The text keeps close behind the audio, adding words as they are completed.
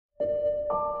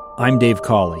I'm Dave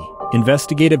Cawley,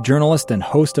 investigative journalist and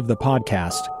host of the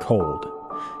podcast Cold.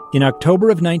 In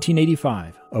October of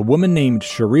 1985, a woman named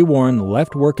Sheree Warren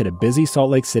left work at a busy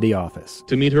Salt Lake City office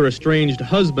to meet her estranged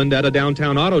husband at a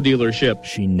downtown auto dealership.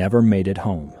 She never made it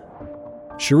home.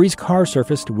 Sheree's car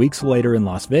surfaced weeks later in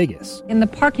Las Vegas. In the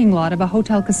parking lot of a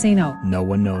hotel casino. No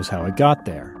one knows how it got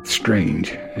there. Strange.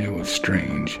 It was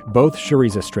strange. Both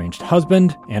Sheree's estranged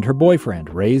husband and her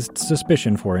boyfriend raised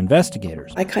suspicion for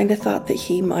investigators. I kind of thought that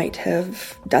he might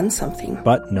have done something.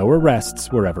 But no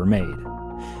arrests were ever made.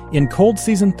 In Cold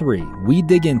Season 3, we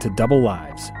dig into double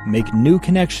lives, make new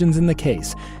connections in the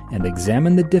case, and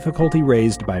examine the difficulty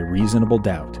raised by reasonable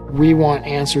doubt. We want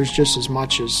answers just as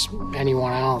much as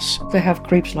anyone else. They have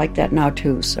creeps like that now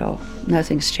too, so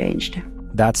nothing's changed.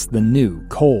 That's the new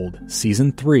Cold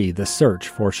Season 3, The Search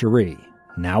for Sheree,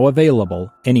 now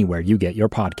available anywhere you get your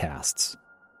podcasts.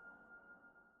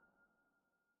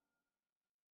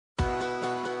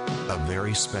 A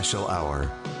very special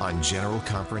hour on General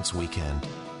Conference Weekend,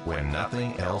 when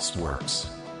nothing else works,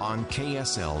 on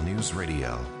KSL News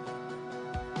Radio.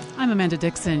 I'm Amanda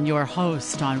Dixon, your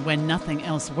host on When Nothing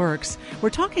Else Works.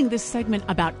 We're talking this segment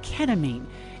about ketamine.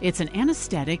 It's an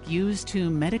anesthetic used to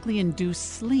medically induce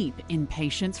sleep in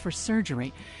patients for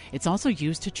surgery. It's also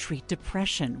used to treat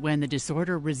depression when the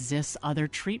disorder resists other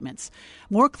treatments.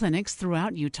 More clinics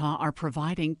throughout Utah are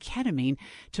providing ketamine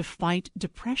to fight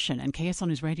depression. And KSL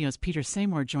News Radio's Peter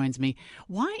Seymour joins me.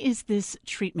 Why is this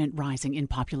treatment rising in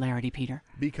popularity, Peter?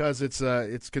 Because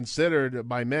it's considered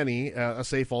by many a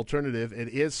safe alternative. It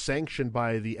is sanctioned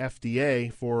by the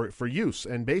FDA for use,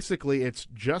 and basically it's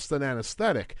just an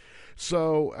anesthetic.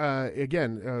 So,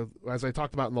 again, as I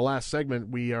talked about in the last segment,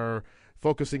 we are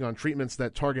focusing on treatments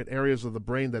that target areas of the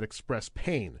brain that express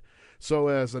pain. So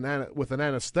with an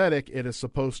anesthetic, it is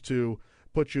supposed to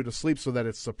put you to sleep so that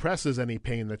it suppresses any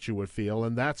pain that you would feel,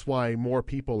 and that's why more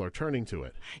people are turning to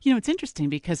it. You know, it's interesting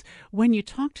because when you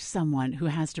talk to someone who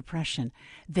has depression,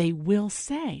 they will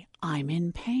say, I'm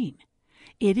in pain.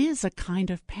 It is a kind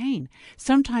of pain.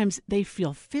 Sometimes they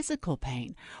feel physical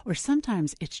pain, or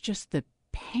sometimes it's just the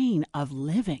pain of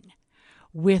living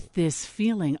with this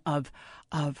feeling of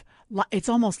it's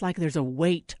almost like there's a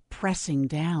weight pressing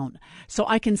down. So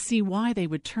I can see why they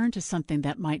would turn to something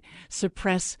that might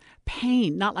suppress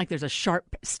pain, not like there's a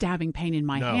sharp stabbing pain in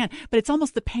my hand, but it's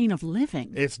almost the pain of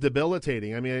living. It's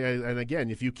debilitating. I mean, and again,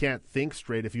 if you can't think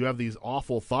straight, if you have these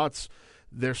awful thoughts,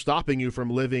 they're stopping you from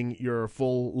living your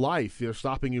full life. They're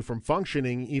stopping you from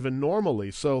functioning even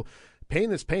normally. So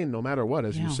pain is pain no matter what,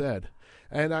 as you said.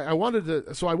 And I went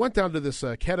down to this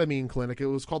ketamine clinic. It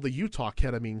was called the Utah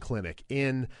Ketamine Clinic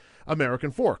in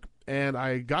American Fork. And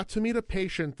I got to meet a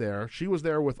patient there. She was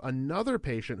there with another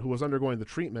patient who was undergoing the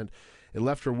treatment. It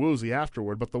left her woozy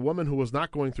afterward. But the woman who was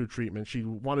not going through treatment, she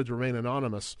wanted to remain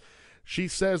anonymous. She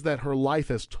says that her life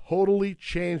has totally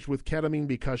changed with ketamine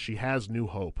because she has new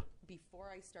hope.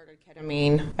 Before I started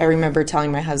ketamine, I remember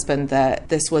telling my husband that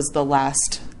this was the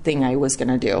last thing I was going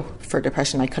to do for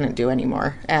depression. I couldn't do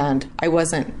anymore. And I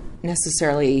wasn't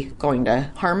necessarily going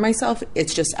to harm myself.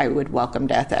 It's just I would welcome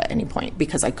death at any point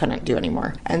because I couldn't do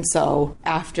anymore. And so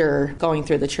after going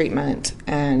through the treatment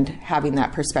and having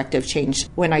that perspective change,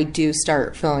 when I do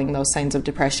start feeling those signs of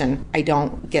depression, I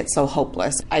don't get so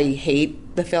hopeless. I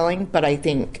hate the feeling, but I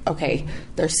think, okay,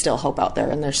 there's still hope out there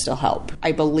and there's still help.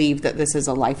 I believe that this is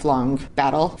a lifelong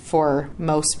battle for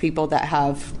most people that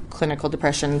have clinical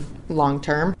depression long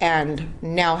term. And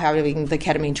now having the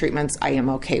ketamine treatments, I am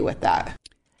okay with that.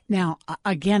 Now,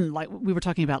 again, like we were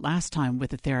talking about last time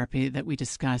with the therapy that we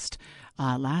discussed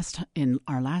in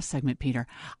our last segment, Peter,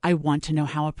 I want to know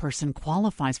how a person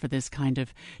qualifies for this kind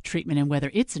of treatment and whether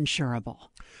it's insurable.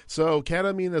 So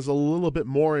ketamine is a little bit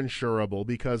more insurable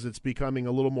because it's becoming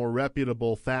a little more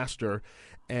reputable faster,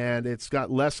 and it's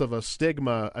got less of a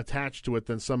stigma attached to it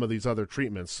than some of these other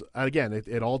treatments. Again,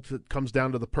 it all comes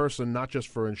down to the person, not just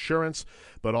for insurance,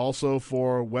 but also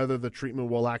for whether the treatment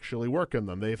will actually work in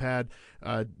them. They've had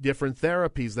different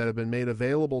therapies that have been made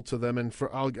available to them, and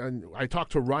I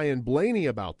talked to Ryan Blaney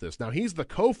about this. Now, he's the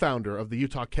co-founder of the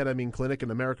Utah Ketamine Clinic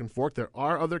in American Fork. There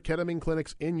are other ketamine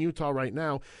clinics in Utah right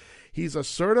now. He's a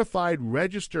certified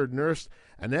registered nurse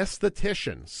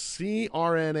anesthetician,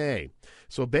 CRNA.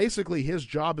 So basically his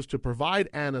job is to provide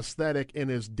anesthetic in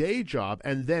his day job,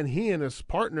 and then he and his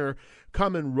partner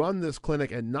come and run this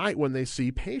clinic at night when they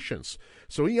see patients.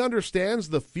 So he understands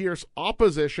the fierce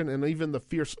opposition and even the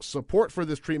fierce support for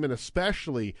this treatment,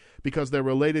 especially because they're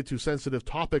related to sensitive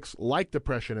topics like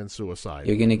depression and suicide.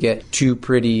 You're going to get two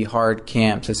pretty hard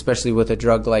camps, especially with a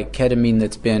drug like ketamine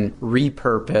that's been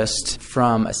repurposed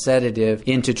from a sedative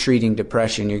into treating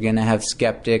depression. You're going to have skeptics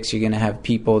skeptics. You're going to have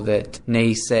people that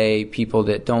naysay, people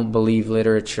that don't believe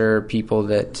literature, people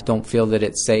that don't feel that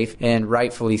it's safe, and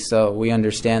rightfully so. We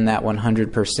understand that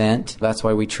 100%. That's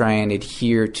why we try and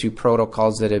adhere to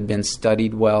protocols that have been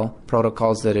studied well,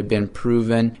 protocols that have been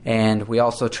proven, and we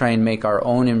also try and make our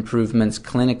own improvements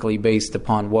clinically based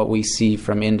upon what we see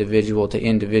from individual to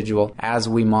individual as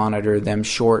we monitor them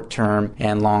short-term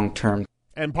and long-term.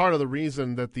 And part of the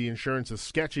reason that the insurance is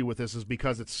sketchy with this is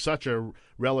because it's such a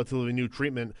relatively new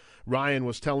treatment. Ryan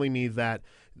was telling me that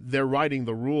they're writing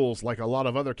the rules like a lot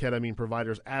of other ketamine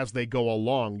providers as they go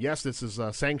along. Yes, this is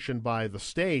sanctioned by the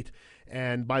state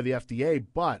and by the FDA,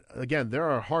 but again, there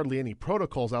are hardly any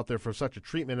protocols out there for such a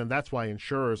treatment, and that's why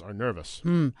insurers are nervous.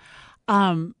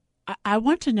 I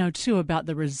want to know, too, about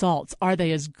the results. Are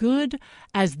they as good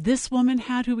as this woman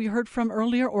had who we heard from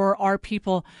earlier, or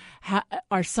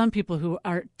are some people who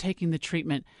are taking the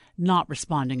treatment not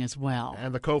responding as well?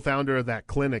 And the co-founder of that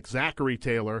clinic, Zachary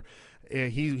Taylor,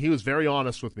 he was very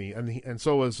honest with me, and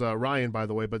so was Ryan, by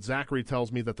the way, but Zachary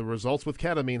tells me that the results with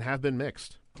ketamine have been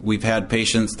mixed. We've had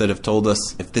patients that have told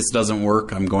us, if this doesn't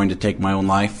work, I'm going to take my own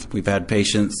life. We've had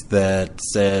patients that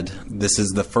said, this is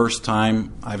the first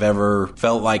time I've ever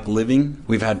felt like living.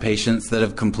 We've had patients that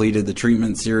have completed the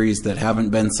treatment series that haven't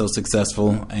been so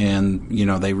successful, and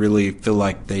they really feel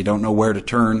like they don't know where to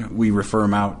turn. We refer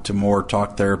them out to more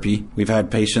talk therapy. We've had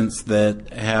patients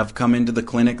that have come into the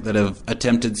clinic that have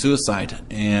attempted suicide,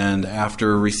 and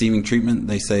after receiving treatment,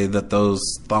 they say that those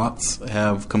thoughts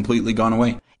have completely gone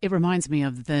away. It reminds me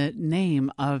of the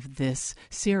name of this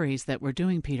series that we're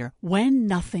doing, Peter. When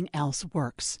nothing else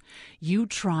works, you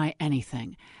try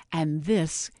anything. And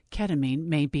this ketamine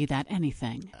may be that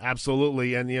anything.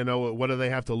 Absolutely. And, what do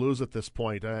they have to lose at this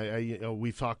point?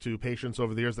 We've talked to patients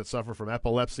over the years that suffer from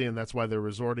epilepsy, and that's why they're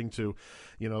resorting to,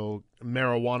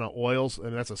 marijuana oils.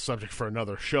 And that's a subject for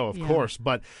another show, of course.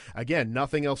 But, again,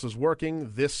 nothing else is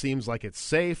working. This seems like it's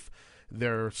safe.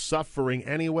 They're suffering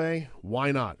anyway.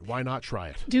 Why not? Why not try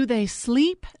it? Do they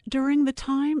sleep during the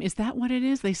time? Is that what it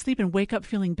is? They sleep and wake up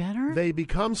feeling better? They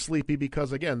become sleepy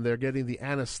because, again, they're getting the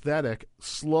anesthetic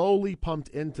slowly pumped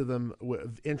into them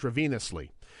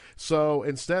intravenously. So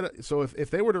if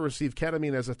they were to receive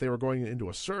ketamine as if they were going into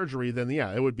a surgery, then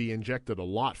it would be injected a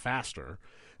lot faster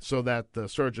so that the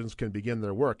surgeons can begin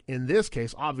their work. In this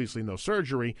case, obviously no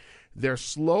surgery. They're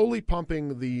slowly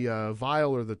pumping the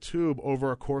vial or the tube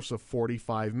over a course of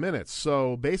 45 minutes.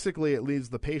 So basically it leaves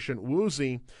the patient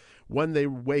woozy. When they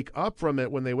wake up from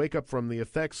it, when they wake up from the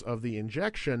effects of the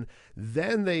injection,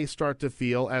 then they start to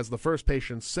feel, as the first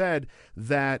patient said,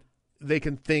 that they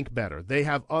can think better. They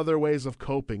have other ways of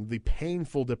coping. The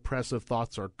painful, depressive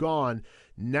thoughts are gone.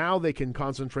 Now they can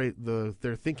concentrate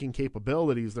their thinking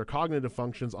capabilities, their cognitive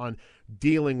functions on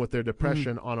dealing with their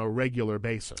depression on a regular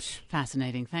basis.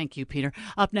 Fascinating. Thank you, Peter.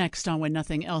 Up next on When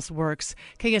Nothing Else Works,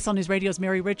 KSL News Radio's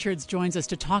Mary Richards joins us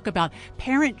to talk about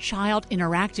parent-child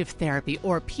interactive therapy,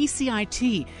 or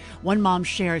PCIT. One mom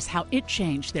shares how it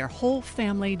changed their whole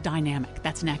family dynamic.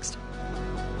 That's next.